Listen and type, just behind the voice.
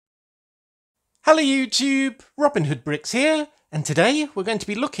Hello YouTube, Robin Hood Bricks here, and today we're going to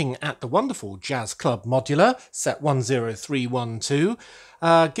be looking at the wonderful Jazz Club Modular set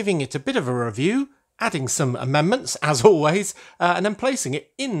 10312, giving it a bit of a review, adding some amendments as always, and then placing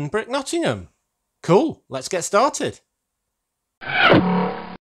it in Brick Nottingham. Cool, let's get started.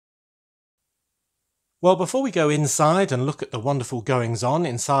 Well, before we go inside and look at the wonderful goings-on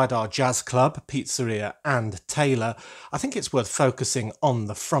inside our jazz club, pizzeria and tailor, I think it's worth focusing on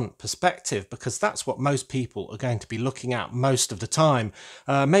the front perspective because that's what most people are going to be looking at most of the time.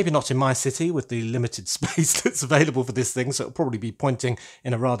 Maybe not in my city with the limited space that's available for this thing, so it'll probably be pointing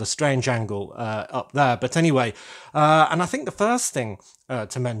in a rather strange angle up there. But anyway, and I think the first thing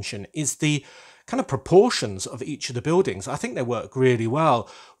to mention is the kind of proportions of each of the buildings. I think they work really well.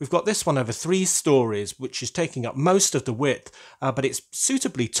 We've got this one over 3 stories, which is taking up most of the width, but it's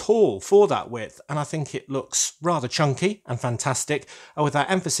suitably tall for that width, and I think it looks rather chunky and fantastic, with that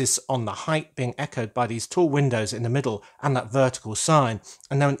emphasis on the height being echoed by these tall windows in the middle and that vertical sign,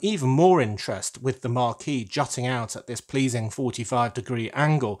 and then even more interest with the marquee jutting out at this pleasing 45-degree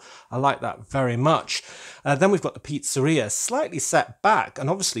angle. I like that very much. Then we've got the pizzeria slightly set back and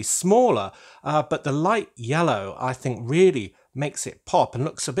obviously smaller, but the light yellow I think really makes it pop and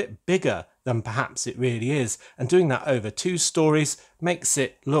looks a bit bigger than perhaps it really is, and doing that over 2 stories makes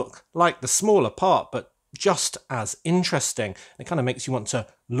it look like the smaller part but just as interesting. It kind of makes you want to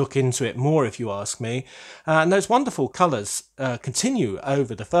look into it more if you ask me. And those wonderful colours continue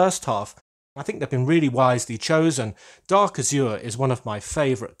over the first half. I think they've been really wisely chosen. Dark azure is one of my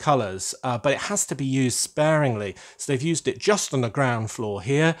favourite colours, but it has to be used sparingly. So they've used it just on the ground floor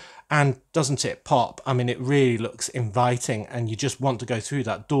here, and doesn't it pop? I mean, it really looks inviting, and you just want to go through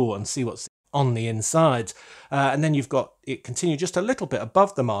that door and see what's on the inside. And then you've got it continue just a little bit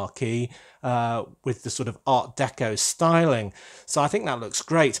above the marquee with the sort of Art Deco styling. So I think that looks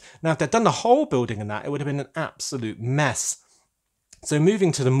great. Now, if they'd done the whole building in that, it would have been an absolute mess. So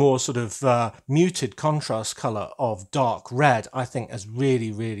moving to the more sort of muted contrast colour of dark red, I think is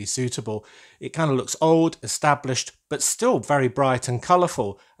really, really suitable. It kind of looks old, established, but still very bright and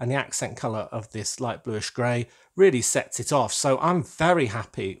colourful. And the accent colour of this light bluish grey really sets it off. So I'm very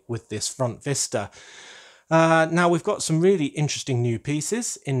happy with this front vista. Now we've got some really interesting new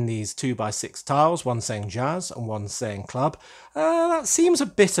pieces in these 2x6 tiles, one saying jazz and one saying club. That seems a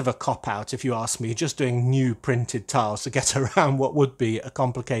bit of a cop-out if you ask me, just doing new printed tiles to get around what would be a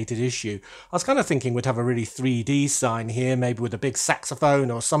complicated issue. I was kind of thinking we'd have a really 3D sign here, maybe with a big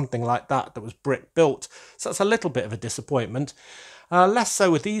saxophone or something like that that was brick built. So that's a little bit of a disappointment. Less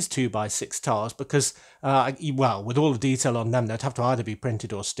so with these 2x6 tiles because, well, with all the detail on them, they'd have to either be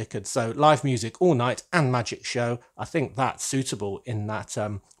printed or stickered. So live music all night and magic show, I think that's suitable in that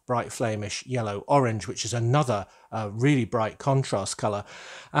bright flamish yellow-orange, which is another really bright contrast colour.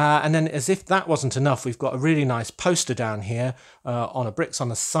 And then as if that wasn't enough, we've got a really nice poster down here on a bricks on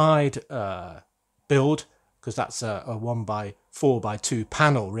the side build, because that's a 1x4x2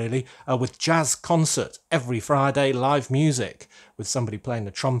 panel really, with jazz concert every Friday, live music with somebody playing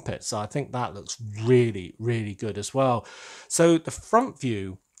the trumpet. So I think that looks really, really good as well. So the front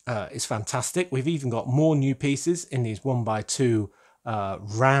view is fantastic. We've even got more new pieces in these 1x2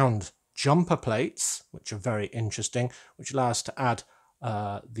 round jumper plates, which are very interesting, which allow us to add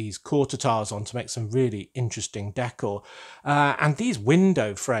these quarter tiles on to make some really interesting decor. And these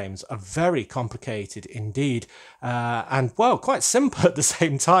window frames are very complicated indeed, and well, quite simple at the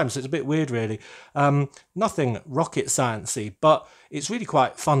same time, so it's a bit weird really. Nothing rocket sciencey, but it's really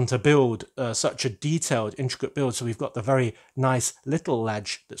quite fun to build such a detailed, intricate build. So we've got the very nice little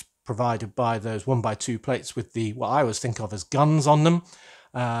ledge that's provided by those 1x2 plates with the, what I always think of as guns on them,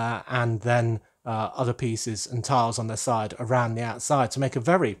 and then other pieces and tiles on their side around the outside to make a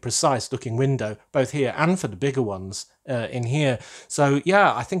very precise looking window, both here and for the bigger ones in here. So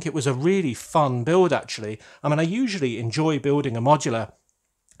yeah, I think it was a really fun build actually. I mean, I usually enjoy building a modular,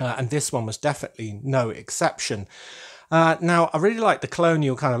 and this one was definitely no exception. Now, I really like the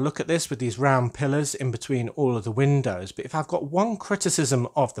colonial kind of look at this with these round pillars in between all of the windows. But if I've got one criticism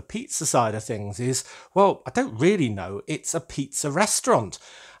of the pizza side of things is, well, I don't really know. It's a pizza restaurant.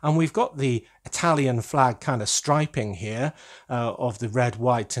 And we've got the Italian flag kind of striping here of the red,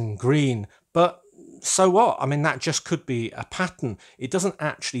 white and green. But so what? I mean, that just could be a pattern. It doesn't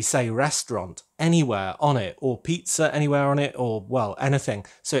actually say restaurant anywhere on it, or pizza anywhere on it, or, well, anything.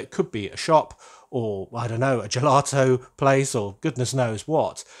 So it could be a shop, or, I don't know, a gelato place, or goodness knows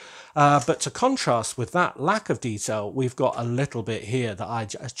what. But to contrast with that lack of detail, we've got a little bit here that I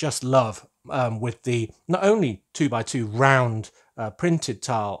just love, with the not only 2x2 round printed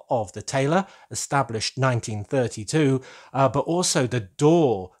tile of the tailor, established 1932, but also the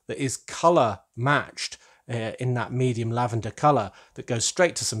door that is colour matched in that medium lavender colour that goes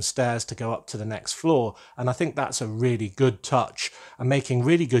straight to some stairs to go up to the next floor. And I think that's a really good touch and making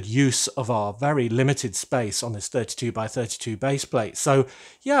really good use of our very limited space on this 32 by 32 base plate. So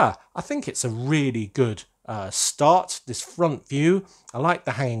yeah, I think it's a really good start, this front view. I like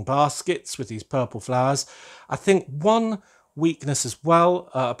the hanging baskets with these purple flowers. I think one weakness as well,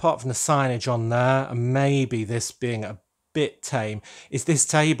 apart from the signage on there, and maybe this being a bit tame, is this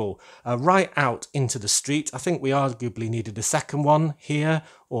table right out into the street. I think we arguably needed a second one here,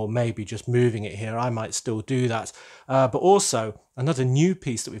 or maybe just moving it here. I might still do that. But also another new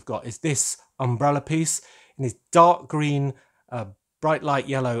piece that we've got is this umbrella piece in this dark green, bright light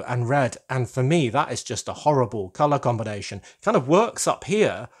yellow and red. And for me, that is just a horrible colour combination. It kind of works up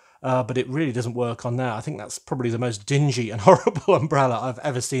here, but it really doesn't work on there. I think that's probably the most dingy and horrible umbrella I've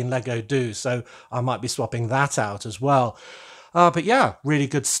ever seen Lego do, so I might be swapping that out as well. But yeah, really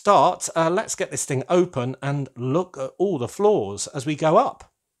good start. Let's get this thing open and look at all the floors as we go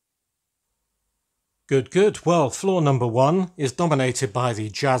up. Good, good. Well, floor number 1 is dominated by the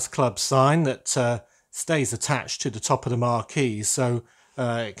Jazz Club sign that stays attached to the top of the marquee, so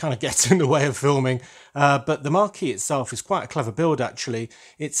it kind of gets in the way of filming, but the marquee itself is quite a clever build actually.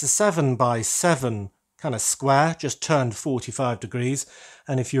 It's a 7 by 7 kind of square, just turned 45 degrees,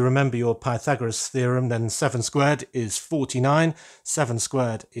 and if you remember your Pythagoras theorem, then 7 squared is 49, 7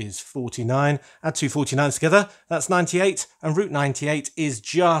 squared is 49, add two 49s together, that's 98, and root 98 is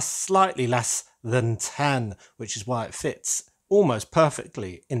just slightly less than 10, which is why it fits almost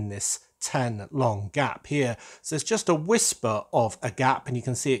perfectly in this 10 long gap here. So there's just a whisper of a gap, and you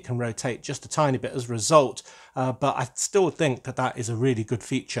can see it can rotate just a tiny bit as a result, but I still think that that is a really good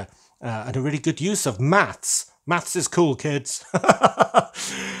feature and a really good use of maths. Maths is cool, kids.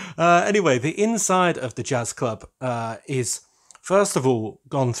 Anyway, the inside of the Jazz Club is first of all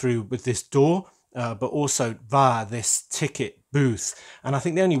gone through with this door, but also via this ticket booth. And I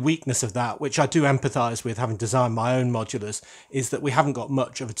think the only weakness of that, which I do empathise with having designed my own modulars, is that we haven't got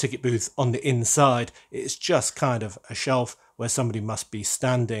much of a ticket booth on the inside. It's just kind of a shelf where somebody must be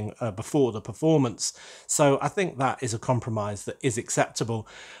standing before the performance. So I think that is a compromise that is acceptable.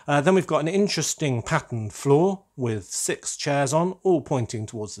 Then we've got an interesting patterned floor with 6 chairs on, all pointing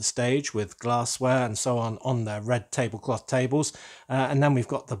towards the stage with glassware and so on their red tablecloth tables. And then we've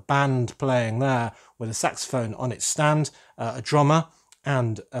got the band playing there with a saxophone on its stand, a drummer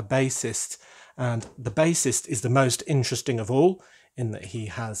and a bassist. And the bassist is the most interesting of all in that he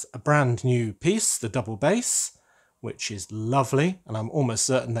has a brand new piece, the double bass, which is lovely, and I'm almost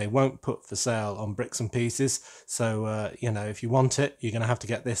certain they won't put for sale on Bricks and Pieces. So, you know, if you want it, you're going to have to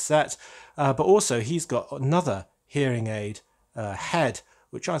get this set. But also, he's got another hearing aid head,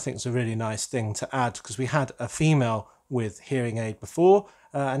 which I think is a really nice thing to add, because we had a female with hearing aid before,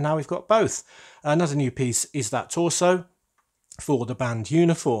 and now we've got both. Another new piece is that torso for the band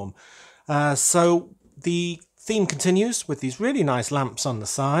uniform. So the theme continues with these really nice lamps on the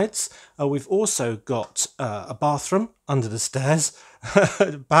sides. We've also got a bathroom under the stairs,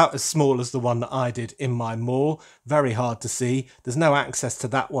 about as small as the one that I did in my mall. Very hard to see. There's no access to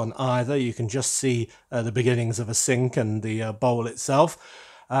that one either. You can just see the beginnings of a sink and the bowl itself.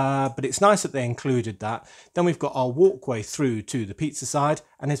 But it's nice that they included that. Then we've got our walkway through to the pizza side,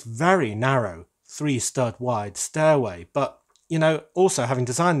 and it's very narrow, 3-stud wide stairway. But you know, also having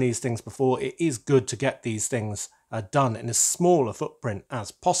designed these things before, it is good to get these things done in as small a footprint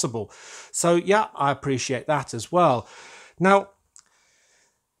as possible. So yeah, I appreciate that as well. Now,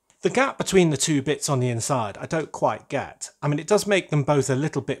 the gap between the two bits on the inside, I don't quite get. I mean, it does make them both a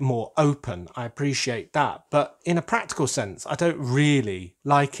little bit more open. I appreciate that. But in a practical sense, I don't really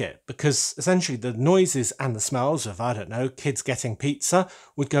like it, because essentially the noises and the smells of, I don't know, kids getting pizza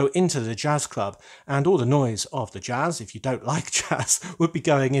would go into the Jazz Club, and all the noise of the jazz, if you don't like jazz, would be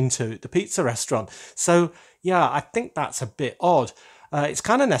going into the pizza restaurant. So yeah, I think that's a bit odd. It's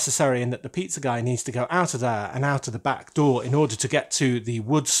kind of necessary in that the pizza guy needs to go out of there and out of the back door in order to get to the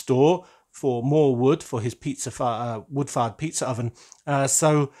wood store for more wood for his wood-fired pizza oven.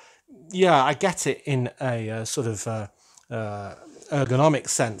 So, yeah, I get it in a sort of ergonomic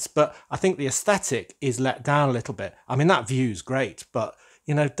sense, but I think the aesthetic is let down a little bit. I mean, that view's great, but,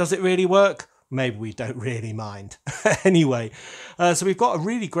 you know, does it really work? Maybe we don't really mind. Anyway, so we've got a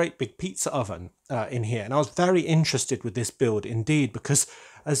really great big pizza oven in here. And I was very interested with this build indeed, because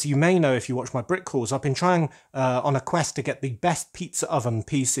as you may know if you watch my brick hauls, I've been trying on a quest to get the best pizza oven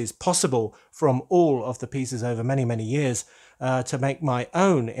pieces possible from all of the pieces over many, many years to make my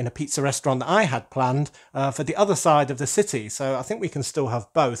own in a pizza restaurant that I had planned for the other side of the city. So I think we can still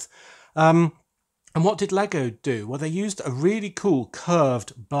have both. And what did Lego do? Well, they used a really cool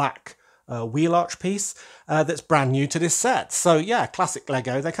curved black wheel arch piece that's brand new to this set. So yeah, classic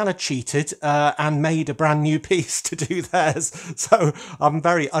Lego. They kind of cheated and made a brand new piece to do theirs. So I'm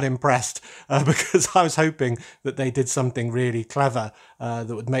very unimpressed because I was hoping that they did something really clever that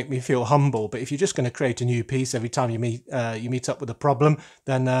would make me feel humble. But if you're just going to create a new piece every time you meet up with a problem,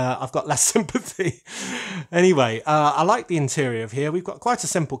 then I've got less sympathy. Anyway, I like the interior of here. We've got quite a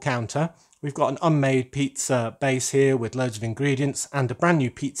simple counter. We've got an unmade pizza base here with loads of ingredients and a brand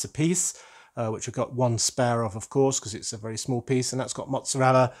new pizza piece, which I've got one spare of course, because it's a very small piece, and that's got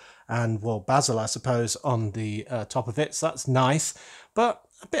mozzarella and, well, basil, I suppose, on the top of it. So that's nice, but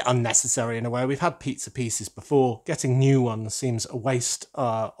a bit unnecessary in a way. We've had pizza pieces before. Getting new ones seems a waste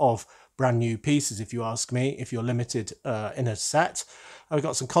of brand new pieces, if you ask me, if you're limited in a set. I've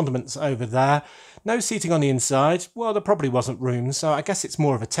got some condiments over there. No seating on the inside. Well, there probably wasn't room, so I guess it's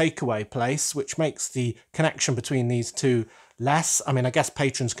more of a takeaway place, which makes the connection between these two less. I mean, I guess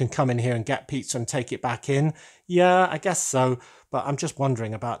patrons can come in here and get pizza and take it back in. Yeah, I guess so, but I'm just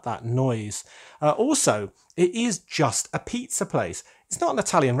wondering about that noise. Also, it is just a pizza place. It's not an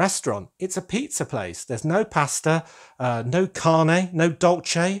Italian restaurant. It's a pizza place. There's no pasta, no carne, no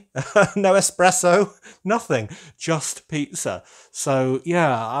dolce, no espresso, nothing. Just pizza. So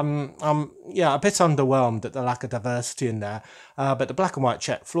yeah, I'm a bit underwhelmed at the lack of diversity in there. But the black and white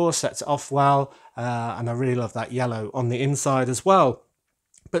check floor sets it off well, and I really love that yellow on the inside as well.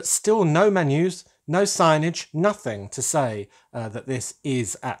 But still no menus, no signage, nothing to say that this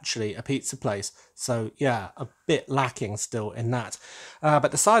is actually a pizza place. So yeah, a bit lacking still in that.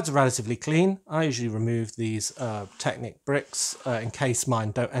 But the sides are relatively clean. I usually remove these Technic bricks in case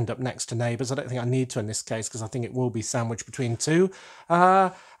mine don't end up next to neighbours. I don't think I need to in this case because I think it will be sandwiched between two.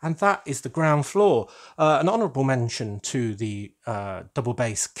 And that is the ground floor. An honourable mention to the double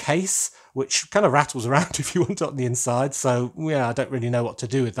bass case, which kind of rattles around if you want it on the inside. So yeah, I don't really know what to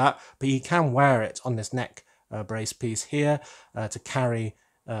do with that, but you can wear it on this neck brace piece here to carry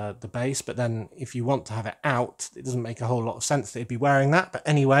the bass. But then if you want to have it out, it doesn't make a whole lot of sense that you'd be wearing that. But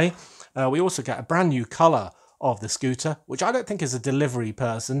anyway, we also get a brand new colour of the scooter, which I don't think is a delivery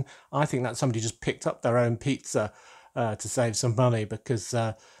person. I think that somebody just picked up their own pizza to save some money, because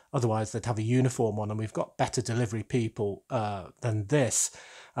otherwise they'd have a uniform on, and we've got better delivery people than this.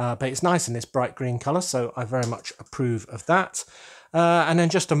 But it's nice in this bright green colour, so I very much approve of that. And then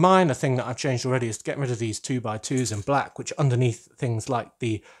just a minor thing that I've changed already is to get rid of these 2x2s in black, which underneath things like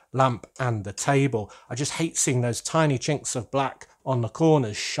the lamp and the table. I just hate seeing those tiny chinks of black on the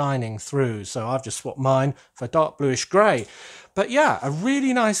corners shining through, so I've just swapped mine for dark bluish grey. But yeah, a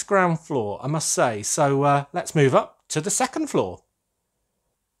really nice ground floor, I must say. So let's move up to the second floor.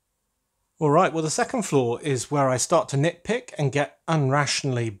 All right, well, the second floor is where I start to nitpick and get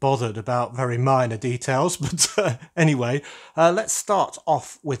unrationally bothered about very minor details. But anyway, let's start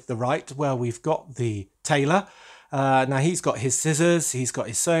off with the right, where we've got the tailor. Now, he's got his scissors, he's got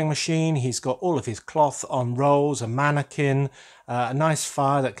his sewing machine, he's got all of his cloth on rolls, a mannequin, a nice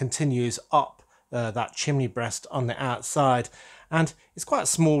fire that continues up that chimney breast on the outside. And it's quite a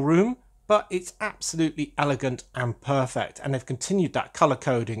small room, but it's absolutely elegant and perfect, and they've continued that colour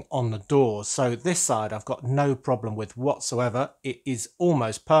coding on the doors. So this side I've got no problem with whatsoever. It is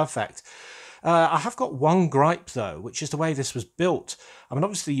almost perfect. I have got one gripe though, which is the way this was built. I mean,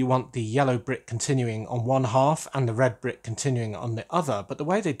 obviously you want the yellow brick continuing on one half and the red brick continuing on the other, but the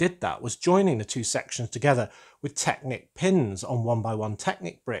way they did that was joining the two sections together with Technic pins on 1x1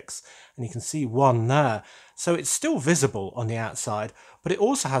 Technic bricks, and you can see one there. So it's still visible on the outside, but it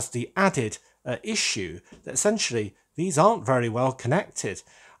also has the added issue that essentially these aren't very well connected.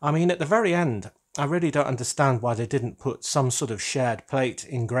 I mean, at the very end, I really don't understand why they didn't put some sort of shared plate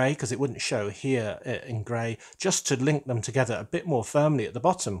in grey, because it wouldn't show here in grey, just to link them together a bit more firmly at the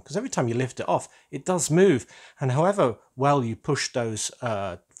bottom, because every time you lift it off, it does move. And however well you push those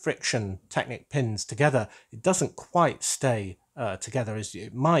friction Technic pins together, it doesn't quite stay together as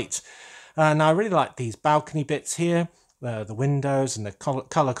it might. Now, I really like these balcony bits here, the windows and the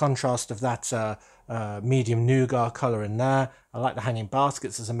colour contrast of that medium nougat colour in there. I like the hanging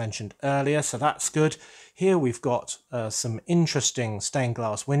baskets, as I mentioned earlier, so that's good. Here we've got some interesting stained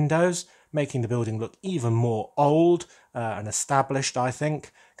glass windows, making the building look even more old and established, I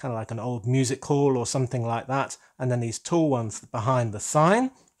think, kind of like an old music hall or something like that. And then these tall ones behind the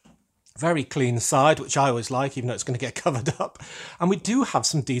sign. Very clean side, which I always like, even though it's going to get covered up. And we do have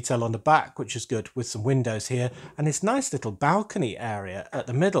some detail on the back, which is good, with some windows here and this nice little balcony area at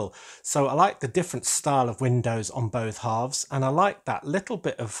the middle. So I like the different style of windows on both halves, and I like that little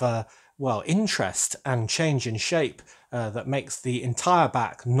bit of well, interest and change in shape that makes the entire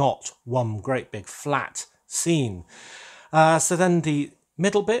back not one great big flat scene. So then the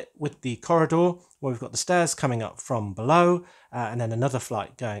middle bit with the corridor where we've got the stairs coming up from below, and then another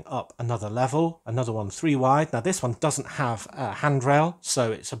flight going up another level, another one 3 wide. Now this one doesn't have a handrail,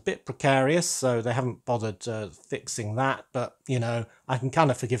 so it's a bit precarious, so they haven't bothered fixing that, but you know, I can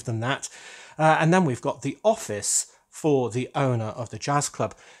kind of forgive them that. And then we've got the office for the owner of the jazz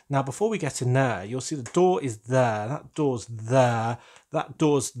club. Now before we get in there, you'll see the door is there, that door's there, that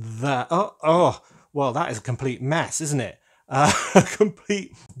door's there. Oh, well, that is a complete mess, isn't it? A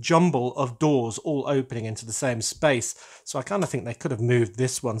complete jumble of doors all opening into the same space. So I kind of think they could have moved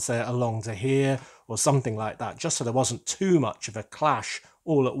this one, say, along to here or something like that, just so there wasn't too much of a clash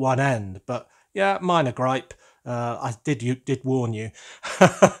all at one end. But yeah, minor gripe. I did warn you.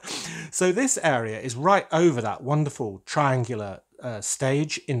 So this area is right over that wonderful triangular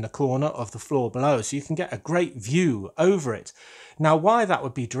stage in the corner of the floor below, so you can get a great view over it. Now, why that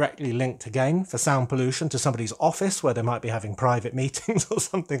would be directly linked again for sound pollution to somebody's office where they might be having private meetings or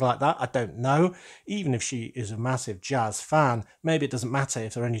something like that, I don't know. Even if she is a massive jazz fan, maybe it doesn't matter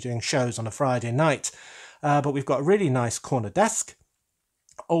if they're only doing shows on a Friday night. But we've got a really nice corner desk,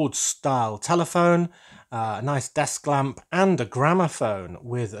 old style telephone, a nice desk lamp, and a gramophone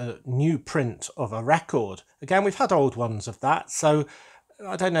with a new print of a record. Again, we've had old ones of that, so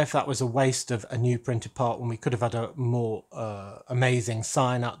I don't know if that was a waste of a new printed part when we could have had a more amazing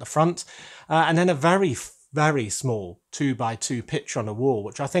sign out the front. And then a very, very small 2x2 picture on a wall,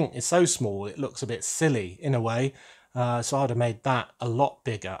 which I think is so small it looks a bit silly in a way. So I'd have made that a lot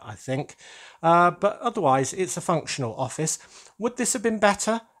bigger, I think. But otherwise, it's a functional office. Would this have been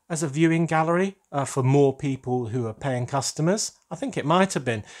better as a viewing gallery for more people who are paying customers? I think it might have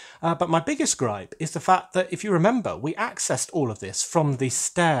been. But my biggest gripe is the fact that, if you remember, we accessed all of this from the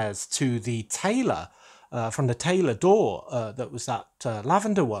stairs to the tailor, from the tailor door that was that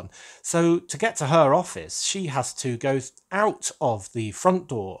lavender one. So to get to her office, she has to go out of the front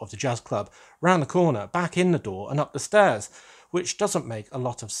door of the jazz club, round the corner, back in the door and up the stairs, which doesn't make a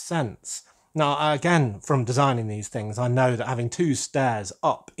lot of sense. Now, again, from designing these things, I know that having 2 stairs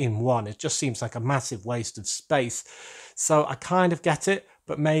up in one, it just seems like a massive waste of space. So I kind of get it,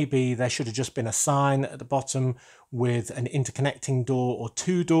 but maybe there should have just been a sign at the bottom with an interconnecting door or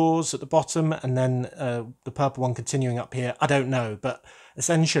 2 doors at the bottom, and then the purple one continuing up here. I don't know, but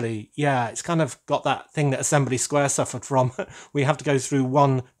essentially, yeah, it's kind of got that thing that Assembly Square suffered from. We have to go through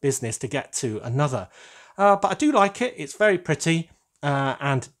one business to get to another. But I do like it. It's very pretty.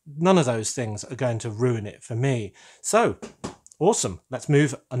 And none of those things are going to ruin it for me. So, awesome. Let's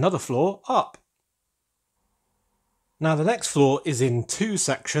move another floor up. Now, the next floor is in 2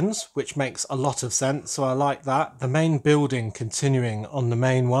 sections, which makes a lot of sense, so I like that. The main building continuing on the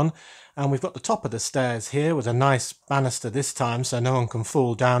main one. And we've got the top of the stairs here with a nice banister this time so no one can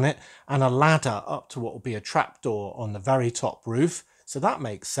fall down it, and a ladder up to what will be a trapdoor on the very top roof. So that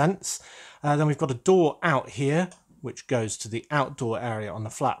makes sense. Then we've got a door out here, which goes to the outdoor area on the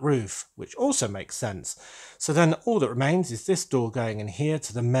flat roof, which also makes sense. So then all that remains is this door going in here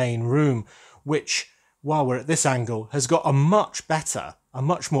to the main room, which, while we're at this angle, has got a much better, a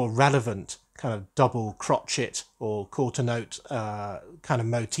much more relevant kind of double crotchet or quarter note kind of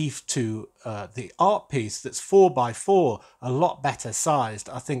motif to the art piece that's 4x4, a lot better sized.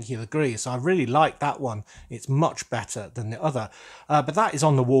 I think you'll agree. So I really like that one. It's much better than the other. But that is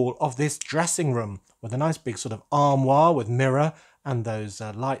on the wall of this dressing room with a nice big sort of armoire with mirror and those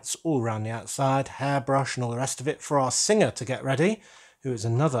lights all around the outside, hairbrush and all the rest of it for our singer to get ready, who is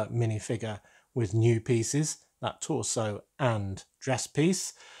another minifigure with new pieces, that torso and dress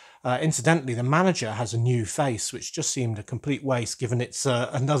piece. Incidentally, the manager has a new face, which just seemed a complete waste, given it's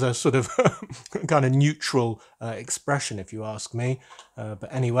another sort of kind of neutral expression, if you ask me.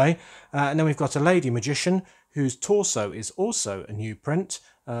 But anyway, and then we've got a lady magician whose torso is also a new print,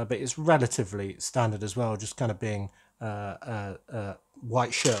 but it's relatively standard as well, just kind of being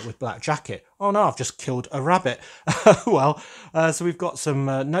white shirt with black jacket. Oh no, I've just killed a rabbit. Well, so we've got some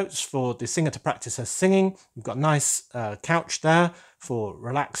notes for the singer to practice her singing. We've got a nice couch there for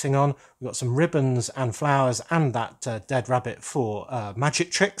relaxing on. We've got some ribbons and flowers and that dead rabbit for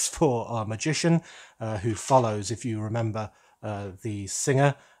magic tricks for our magician, who follows, if you remember, the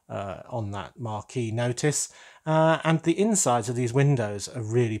singer on that marquee notice. And the insides of these windows are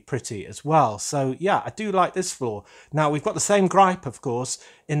really pretty as well. So yeah, I do like this floor. Now we've got the same gripe, of course,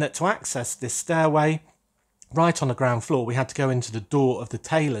 in that to access this stairway right on the ground floor, we had to go into the door of the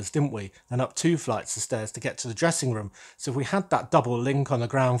tailors, didn't we? And up 2 flights of stairs to get to the dressing room. So if we had that double link on the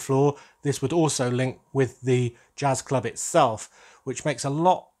ground floor, this would also link with the jazz club itself, which makes a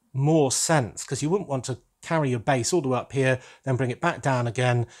lot more sense, because you wouldn't want to carry your bass all the way up here, then bring it back down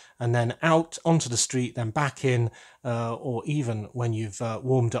again, and then out onto the street, then back in, or even when you've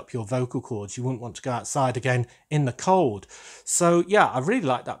warmed up your vocal cords, you wouldn't want to go outside again in the cold. So yeah, I really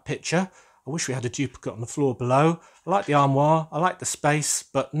like that picture. I wish we had a duplicate on the floor below. I like the armoire, I like the space,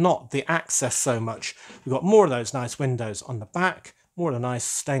 but not the access so much. We've got more of those nice windows on the back, more of the nice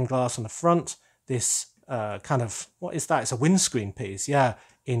stained glass on the front. This kind of, what is that? It's a windscreen piece, yeah,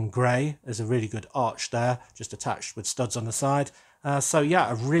 in grey. There's a really good arch there, just attached with studs on the side. So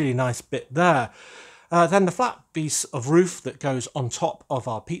yeah, a really nice bit there. Then the flat piece of roof that goes on top of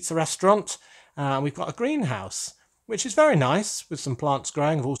our pizza restaurant. We've got a greenhouse, which is very nice, with some plants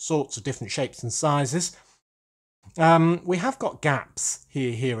growing of all sorts of different shapes and sizes. We have got gaps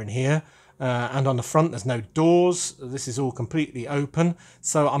here and here, and on the front there's no doors. This is all completely open,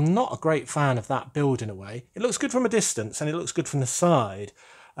 so I'm not a great fan of that build in a way. It looks good from a distance and it looks good from the side,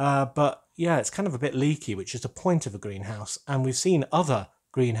 but yeah, it's kind of a bit leaky, which is the point of a greenhouse, and we've seen other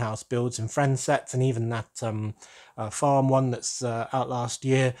greenhouse builds in friend sets, and even that farm one that's out last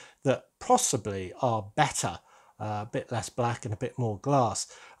year, that possibly are better. A bit less black and a bit more glass,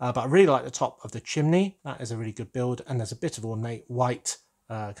 but I really like the top of the chimney. That is a really good build, and there's a bit of ornate white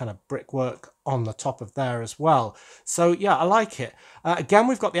kind of brickwork on the top of there as well. So yeah, I like it. Again,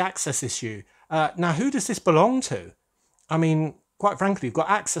 we've got the access issue. Now, who does this belong to? I mean, quite frankly, you've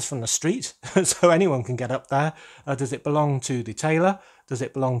got access from the street, so anyone can get up there. Does it belong to the tailor? Does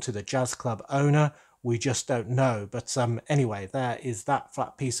it belong to the jazz club owner? We just don't know. But anyway, there is that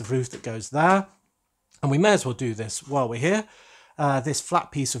flat piece of roof that goes there. And we may as well do this while we're here. This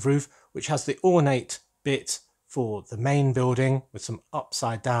flat piece of roof, which has the ornate bit for the main building with some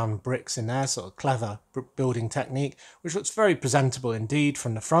upside down bricks in there, sort of clever building technique, which looks very presentable indeed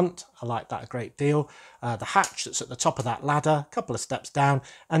from the front. I like that a great deal. The hatch that's at the top of that ladder, a couple of steps down,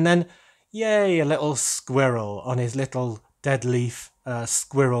 and then, yay, a little squirrel on his little dead leaf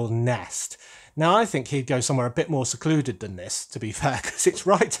squirrel nest. Now, I think he'd go somewhere a bit more secluded than this, to be fair, because it's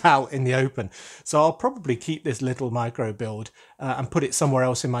right out in the open. So I'll probably keep this little micro build and put it somewhere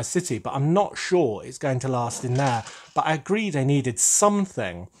else in my city, but I'm not sure it's going to last in there. But I agree they needed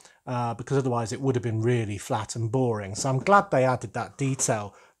something, because otherwise it would have been really flat and boring. So I'm glad they added that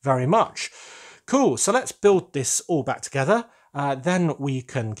detail very much. Cool, so let's build this all back together. Then we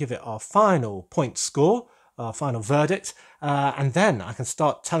can give it our final point score, our final verdict, and then I can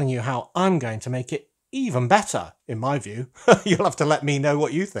start telling you how I'm going to make it even better, in my view. You'll have to let me know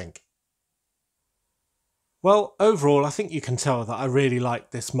what you think. Well, overall, I think you can tell that I really like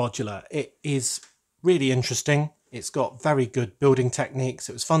this modular. It is really interesting. It's got very good building techniques.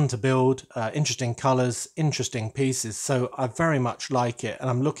 It was fun to build, interesting colours, interesting pieces. So I very much like it, and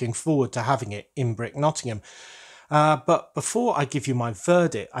I'm looking forward to having it in Brick Nottingham. But before I give you my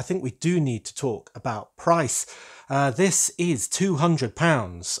verdict, I think we do need to talk about price. This is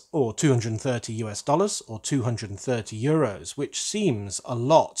 £200 or 230 US dollars or 230 euros, which seems a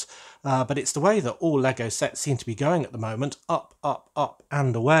lot, but it's the way that all Lego sets seem to be going at the moment, up, up, up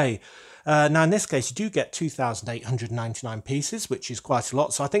and away. Now in this case you do get 2,899 pieces, which is quite a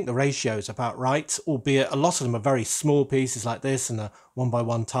lot, so I think the ratio is about right, albeit a lot of them are very small pieces like this, and the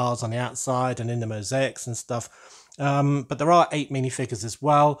 1x1 tiles on the outside and in the mosaics and stuff. But there are 8 minifigures as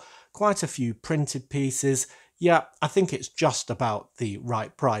well, quite a few printed pieces. Yeah, I think it's just about the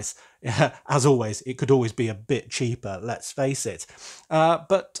right price. As always, it could always be a bit cheaper, let's face it.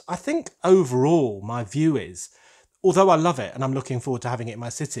 But I think overall my view is, although I love it and I'm looking forward to having it in my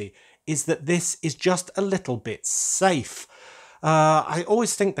city, is that this is just a little bit safe. I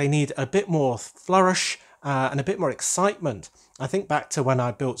always think they need a bit more flourish and a bit more excitement. I think back to when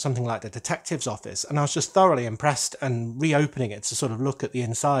I built something like the detective's office, and I was just thoroughly impressed, and reopening it to sort of look at the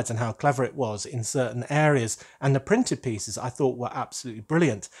insides and how clever it was in certain areas, and the printed pieces I thought were absolutely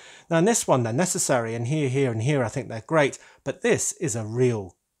brilliant. Now in this one they're necessary, and here and here I think they're great, but this is a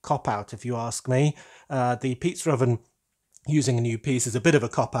real cop-out if you ask me. The pizza oven using a new piece is a bit of a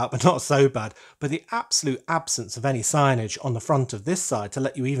cop-out, but not so bad. But the absolute absence of any signage on the front of this side to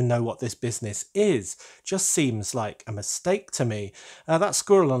let you even know what this business is just seems like a mistake to me. That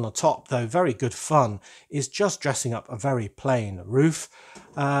squirrel on the top, though very good fun, is just dressing up a very plain roof.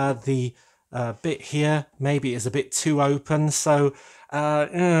 The bit here maybe is a bit too open, so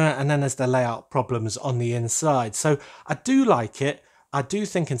and then there's the layout problems on the inside. So I do like it. I do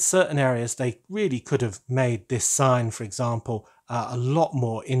think in certain areas they really could have made this sign, for example, a lot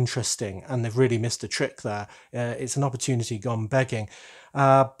more interesting, and they've really missed a trick there. It's an opportunity gone begging,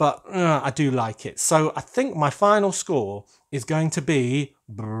 but I do like it. So I think my final score is going to be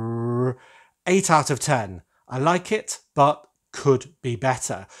 8 out of 10. I like it, but could be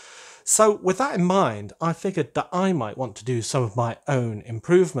better. So with that in mind, I figured that I might want to do some of my own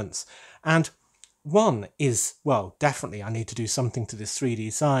improvements. And one is, well, definitely I need to do something to this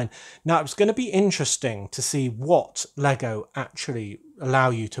 3D sign. Now, it's going to be interesting to see what Lego actually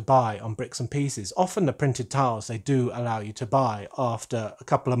allow you to buy on bricks and pieces. Often the printed tiles they do allow you to buy after a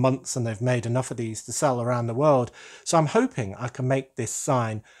couple of months and they've made enough of these to sell around the world. So I'm hoping I can make this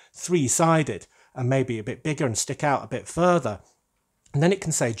sign three-sided and maybe a bit bigger and stick out a bit further. And then it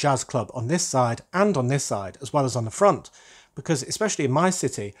can say Jazz Club on this side and on this side, as well as on the front. Because especially in my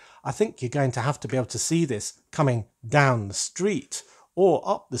city, I think you're going to have to be able to see this coming down the street or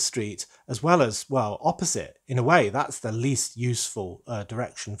up the street, as well as, well, opposite. In a way, that's the least useful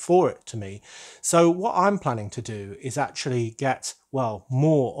direction for it to me. So what I'm planning to do is actually get, well,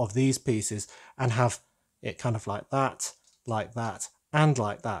 more of these pieces and have it kind of like that, and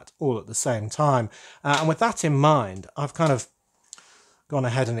like that, all at the same time. And with that in mind, I've kind of gone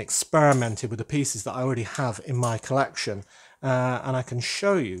ahead and experimented with the pieces that I already have in my collection, and I can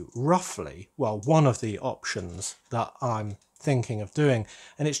show you roughly, well, one of the options that I'm thinking of doing,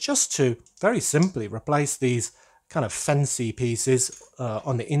 and it's just to very simply replace these kind of fancy pieces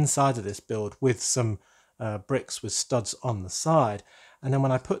on the inside of this build with some bricks with studs on the side. And then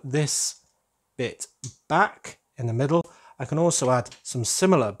when I put this bit back in the middle, I can also add some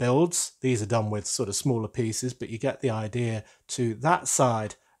similar builds. These are done with sort of smaller pieces, but you get the idea, to that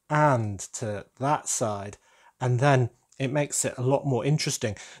side and to that side. And then it makes it a lot more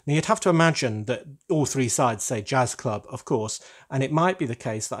interesting. Now you'd have to imagine that all three sides say Jazz Club, of course, and it might be the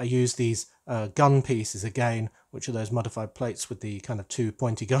case that I use these gun pieces again, which are those modified plates with the kind of two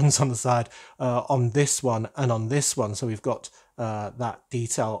pointy guns on the side, on this one and on this one. So we've got that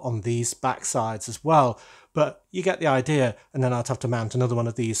detail on these back sides as well. But you get the idea, and then I'd have to mount another one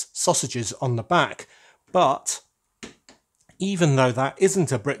of these sausages on the back. But even though that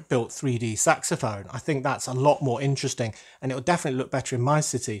isn't a brick-built 3D saxophone, I think that's a lot more interesting, and it will definitely look better in my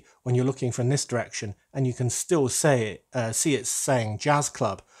city when you're looking from this direction, and you can still see it saying Jazz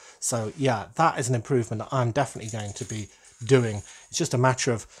Club. So yeah, that is an improvement that I'm definitely going to be doing. It's just a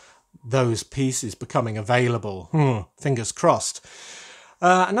matter of those pieces becoming available. Fingers crossed.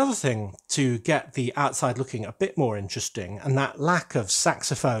 Another thing to get the outside looking a bit more interesting, and that lack of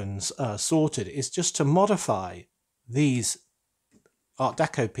saxophones sorted, is just to modify these Art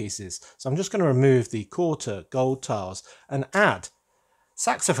Deco pieces. So I'm just going to remove the quarter gold tiles and add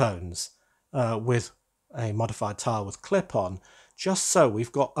saxophones with a modified tile with clip on, just so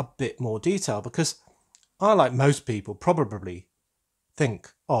we've got a bit more detail, because I, like most people, probably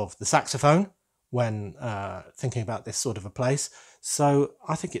think of the saxophone when thinking about this sort of a place. So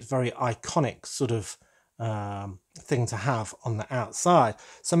I think it's very iconic sort of thing to have on the outside.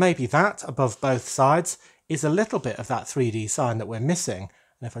 So maybe that above both sides is a little bit of that 3D sign that we're missing.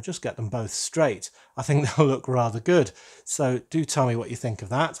 And if I just get them both straight, I think they'll look rather good. So do tell me what you think of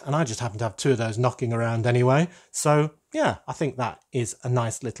that. And I just happen to have two of those knocking around anyway. So yeah, I think that is a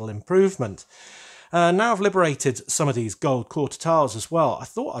nice little improvement. Now I've liberated some of these gold quarter tiles as well, I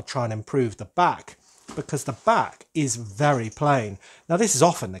thought I'd try and improve the back, because the back is very plain. Now this is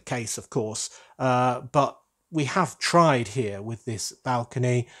often the case, of course, but we have tried here with this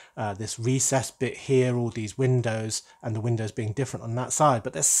balcony, this recessed bit here, all these windows, and the windows being different on that side,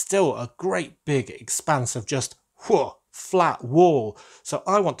 but there's still a great big expanse of just flat wall. So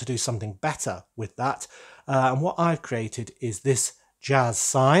I want to do something better with that. And what I've created is this jazz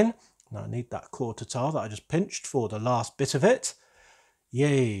sign. Now I need that quarter tile that I just pinched for the last bit of it.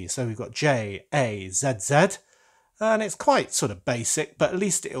 Yay, so we've got J-A-Z-Z, and it's quite sort of basic, but at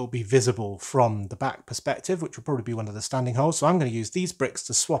least it'll be visible from the back perspective, which will probably be one of the standing holes. So I'm going to use these bricks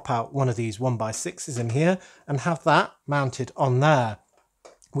to swap out one of these 1x6s in here and have that mounted on there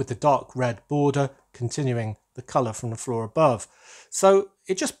with the dark red border continuing the colour from the floor above. So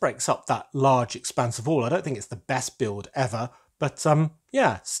it just breaks up that large expanse of wall. I don't think it's the best build ever, but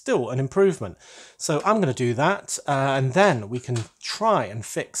yeah, still an improvement. So I'm going to do that, and then we can try and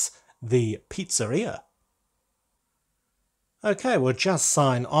fix the pizzeria. Okay, well, jazz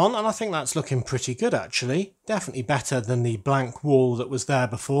sign on, and I think that's looking pretty good actually. Definitely better than the blank wall that was there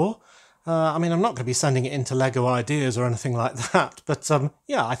before. I mean, I'm not going to be sending it into Lego Ideas or anything like that, but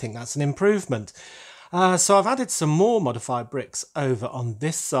yeah, I think that's an improvement. So I've added some more modified bricks over on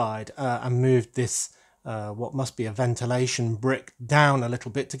this side and moved this what must be a ventilation brick down a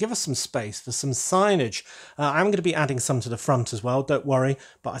little bit to give us some space for some signage. I'm going to be adding some to the front as well, don't worry,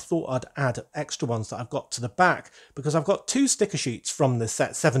 but I thought I'd add extra ones that I've got to the back because I've got 2 sticker sheets from the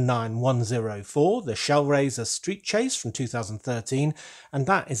set 79104, the Shellraiser Street Chase from 2013, and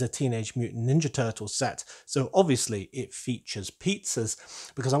that is a Teenage Mutant Ninja Turtles set, so obviously it features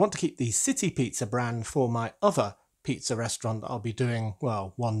pizzas because I want to keep the City Pizza brand for my other pizza restaurant that I'll be doing,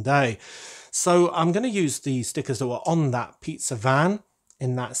 well, one day. So I'm going to use the stickers that were on that pizza van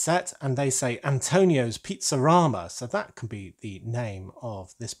in that set, and they say Antonio's Pizzarama, so that can be the name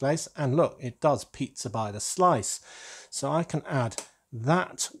of this place. And look, it does pizza by the slice, so I can add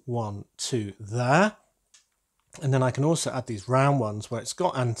that one to there, and then I can also add these round ones where it's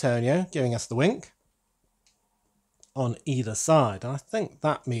got Antonio giving us the wink on either side, and I think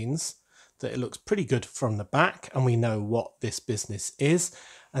that means that it looks pretty good from the back and we know what this business is.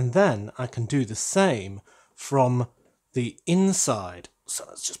 And then I can do the same from the inside. So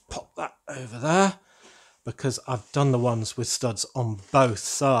let's just pop that over there because I've done the ones with studs on both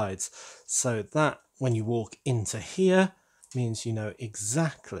sides. So that when you walk into here means you know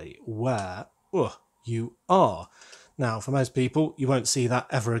exactly where you are. Now, for most people, you won't see that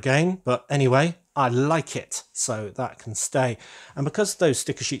ever again, but anyway, I like it, so that can stay. And because those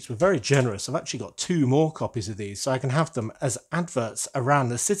sticker sheets were very generous, I've actually got 2 more copies of these, so I can have them as adverts around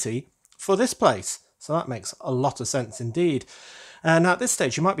the city for this place. So that makes a lot of sense indeed. Now at this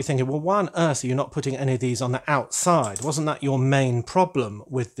stage you might be thinking, well, why on earth are you not putting any of these on the outside? Wasn't that your main problem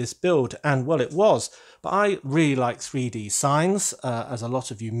with this build? And well, it was, but I really like 3D signs, as a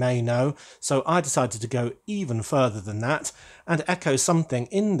lot of you may know, so I decided to go even further than that and echo something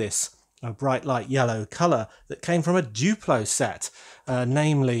in this bright light yellow colour that came from a Duplo set,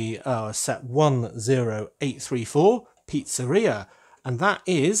 namely set 10834, Pizzeria, and that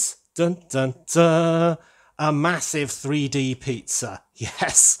is dun dun dun, a massive 3D pizza.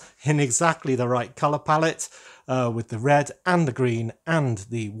 Yes, in exactly the right colour palette, with the red and the green and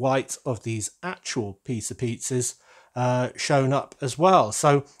the white of these actual pizza pizzas shown up as well.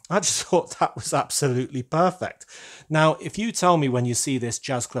 So I just thought that was absolutely perfect. Now, if you tell me when you see this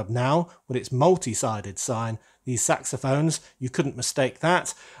jazz club now with its multi-sided sign, these saxophones, you couldn't mistake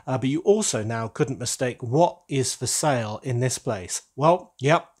that, but you also now couldn't mistake what is for sale in this place. Well,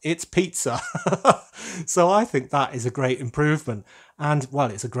 yep, it's pizza. So I think that is a great improvement, and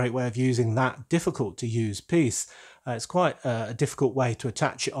well, it's a great way of using that difficult to use piece. It's quite a difficult way to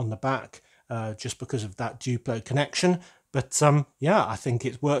attach it on the back, just because of that Duplo connection. But yeah, I think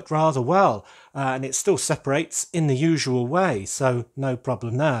it's worked rather well, and it still separates in the usual way, so no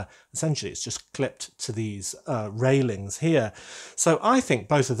problem there. Essentially, it's just clipped to these railings here. So I think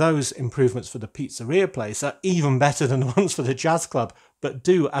both of those improvements for the pizzeria place are even better than the ones for the jazz club, but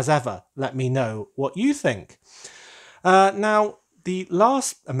do, as ever, let me know what you think. Now, the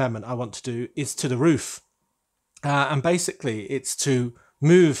last amendment I want to do is to the roof, and basically it's to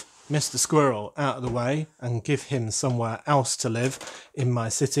move Mr. Squirrel out of the way and give him somewhere else to live in my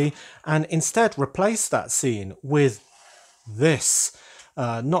city, and instead replace that scene with this,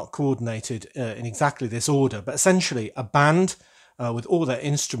 not coordinated in exactly this order, but essentially a band with all their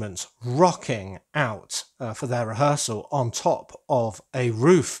instruments rocking out for their rehearsal on top of a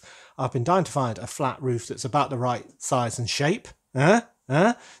roof. I've been dying to find a flat roof that's about the right size and shape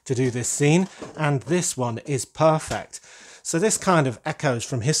to do this scene, and this one is perfect. So this kind of echoes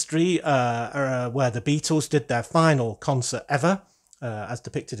from history, where the Beatles did their final concert ever, as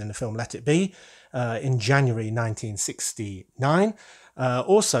depicted in the film Let It Be, in January 1969.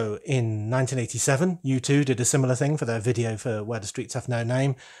 Also in 1987, U2 did a similar thing for their video for Where the Streets Have No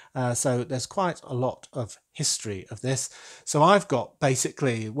Name. So there's quite a lot of history of this. So I've got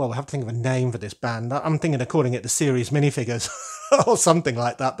basically, well, we'll have to think of a name for this band. I'm thinking of calling it the series minifigures or something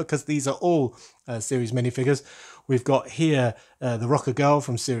like that, because these are all series minifigures. We've got here the rocker girl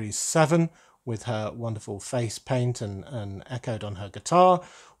from series 7 with her wonderful face paint and echoed on her guitar.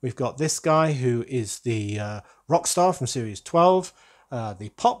 We've got this guy who is the rock star from series 12,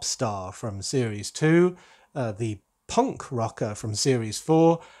 the pop star from series 2, the punk rocker from series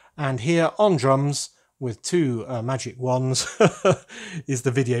 4, and here on drums with 2 magic wands is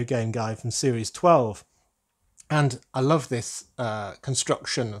the video game guy from series 12. And I love this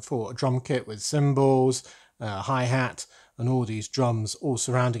construction for a drum kit with cymbals, hi-hat, and all these drums all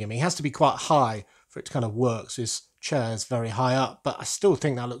surrounding him. He has to be quite high for it to kind of work, so his chair's very high up, but I still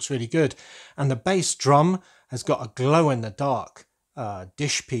think that looks really good. And the bass drum has got a glow-in-the-dark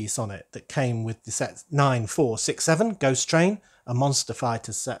dish piece on it that came with the set 9467 Ghost Train a Monster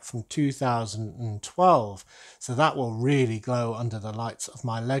Fighter set from 2012. So that will really glow under the lights of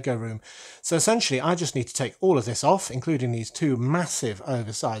my Lego room. So essentially, I just need to take all of this off, including these two massive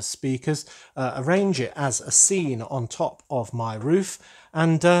oversized speakers, arrange it as a scene on top of my roof,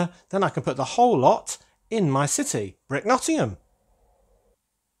 and then I can put the whole lot in my city, Brick Nottingham.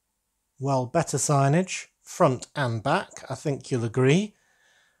 Well, better signage, front and back, I think you'll agree.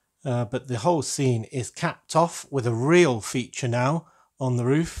 But the whole scene is capped off with a real feature now on the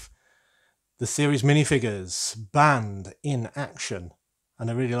roof. The series minifigures, band in action. And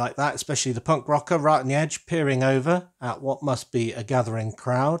I really like that, especially the punk rocker right on the edge, peering over at what must be a gathering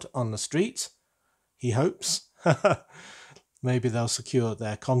crowd on the street. He hopes. Maybe they'll secure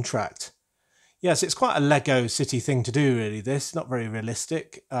their contract. Yes, it's quite a Lego City thing to do, really, this. Not very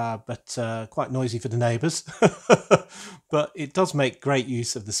realistic, but quite noisy for the neighbours. But it does make great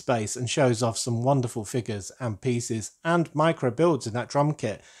use of the space and shows off some wonderful figures and pieces and micro builds in that drum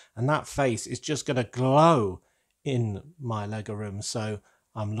kit. And that face is just going to glow in my Lego room. So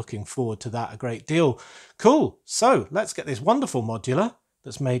I'm looking forward to that a great deal. Cool. So let's get this wonderful modular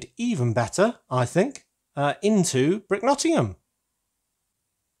that's made even better, I think, into Brick Nottingham.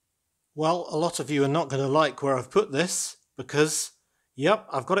 Well, a lot of you are not going to like where I've put this because, yep,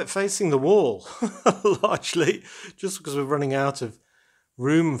 I've got it facing the wall, largely, just because we're running out of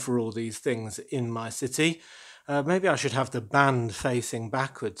room for all these things in my city. Maybe I should have the band facing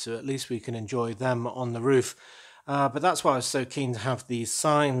backwards, so at least we can enjoy them on the roof. But that's why I was so keen to have these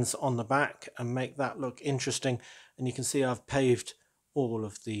signs on the back and make that look interesting. And you can see I've paved all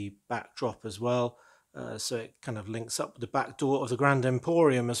of the backdrop as well. So it kind of links up with the back door of the Grand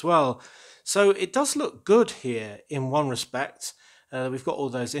Emporium as well. So it does look good here in one respect. We've got all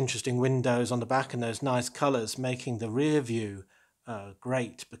those interesting windows on the back and those nice colours making the rear view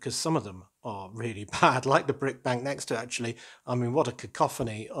great, because some of them are really bad, like the brick bank next to it, actually. I mean, what a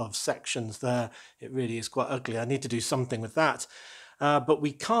cacophony of sections there. It really is quite ugly. I need to do something with that. But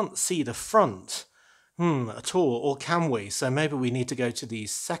we can't see the front at all, or can we? So maybe we need to go to the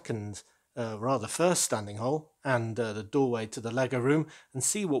second first standing hole and the doorway to the Lego room and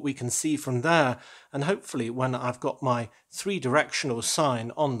see what we can see from there. And hopefully when I've got my 3-directional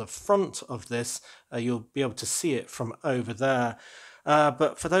sign on the front of this, you'll be able to see it from over there.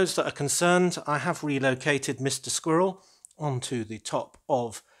 But for those that are concerned, I have relocated Mr. Squirrel onto the top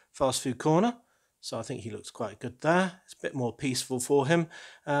of Fast Food Corner. So I think he looks quite good there. It's a bit more peaceful for him.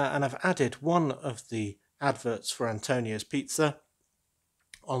 And I've added one of the adverts for Antonio's Pizza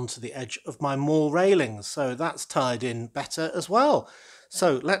onto the edge of my mall railings, so that's tied in better as well.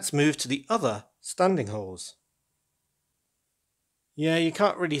 So let's move to the other standing holes. Yeah, you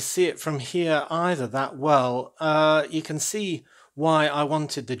can't really see it from here either that well. You can see why I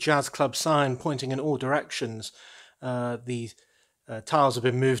wanted the Jazz Club sign pointing in all directions. The tiles have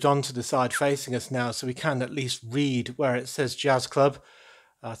been moved on to the side facing us now, so we can at least read where it says Jazz Club.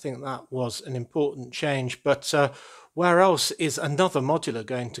 I think that was an important change, but where else is another modular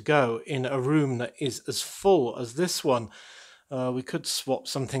going to go in a room that is as full as this one? We could swap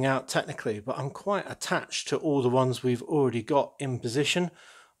something out technically, but I'm quite attached to all the ones we've already got in position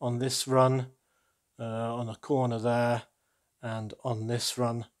on this run, on a corner there, and on this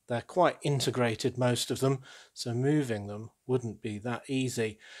run. They're quite integrated, most of them, so moving them wouldn't be that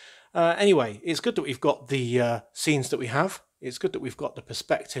easy. Anyway, it's good that we've got the scenes that we have. It's good that we've got the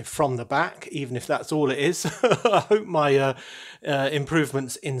perspective from the back, even if that's all it is. I hope my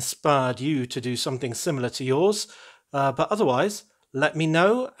improvements inspired you to do something similar to yours. But otherwise, let me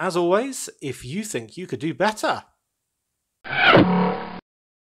know, as always, if you think you could do better.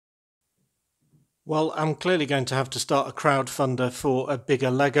 Well, I'm clearly going to have to start a crowdfunder for a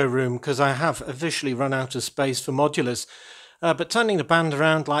bigger Lego room because I have officially run out of space for modulars. But turning the band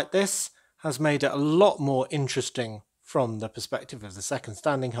around like this has made it a lot more interesting from the perspective of the second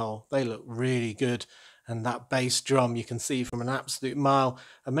standing hole. They look really good, and that bass drum you can see from an absolute mile,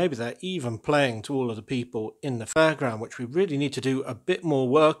 and maybe they're even playing to all of the people in the fairground, which we really need to do a bit more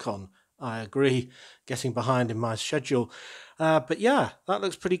work on. I agree, getting behind in my schedule. But yeah, that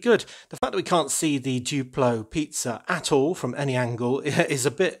looks pretty good. The fact that we can't see the Duplo pizza at all from any angle is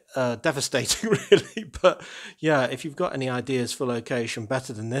a bit devastating, really. But yeah, if you've got any ideas for location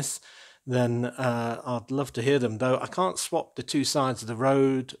better than this, then I'd love to hear them. Though I can't swap the two sides of the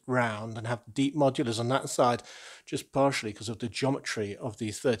road round and have deep modulars on that side, just partially because of the geometry of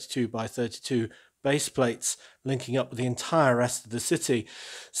these 32 by 32 base plates linking up with the entire rest of the city.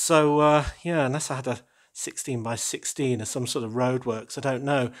 So yeah, unless I had a 16 by 16 or some sort of roadworks, I don't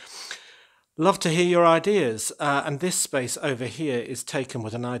know. Love to hear your ideas. And this space over here is taken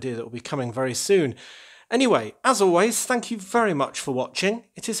with an idea that will be coming very soon. Anyway, as always, thank you very much for watching.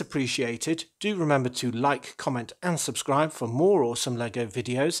 It is appreciated. Do remember to like, comment and subscribe for more awesome LEGO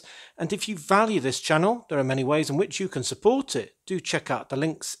videos. And if you value this channel, there are many ways in which you can support it. Do check out the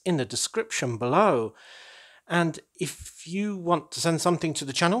links in the description below. And if you want to send something to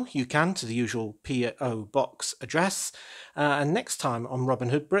the channel, you can to the usual P.O. Box address. And next time on Robin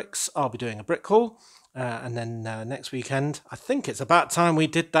Hood Bricks, I'll be doing a brick haul. And then next weekend, I think it's about time we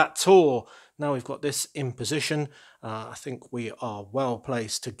did that tour. Now we've got this in position, I think we are well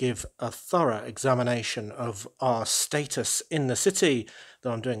placed to give a thorough examination of our status in the city,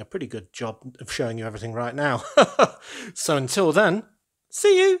 though I'm doing a pretty good job of showing you everything right now. So until then,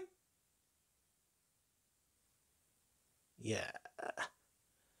 see you! Yeah,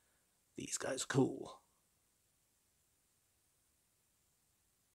 these guys are cool.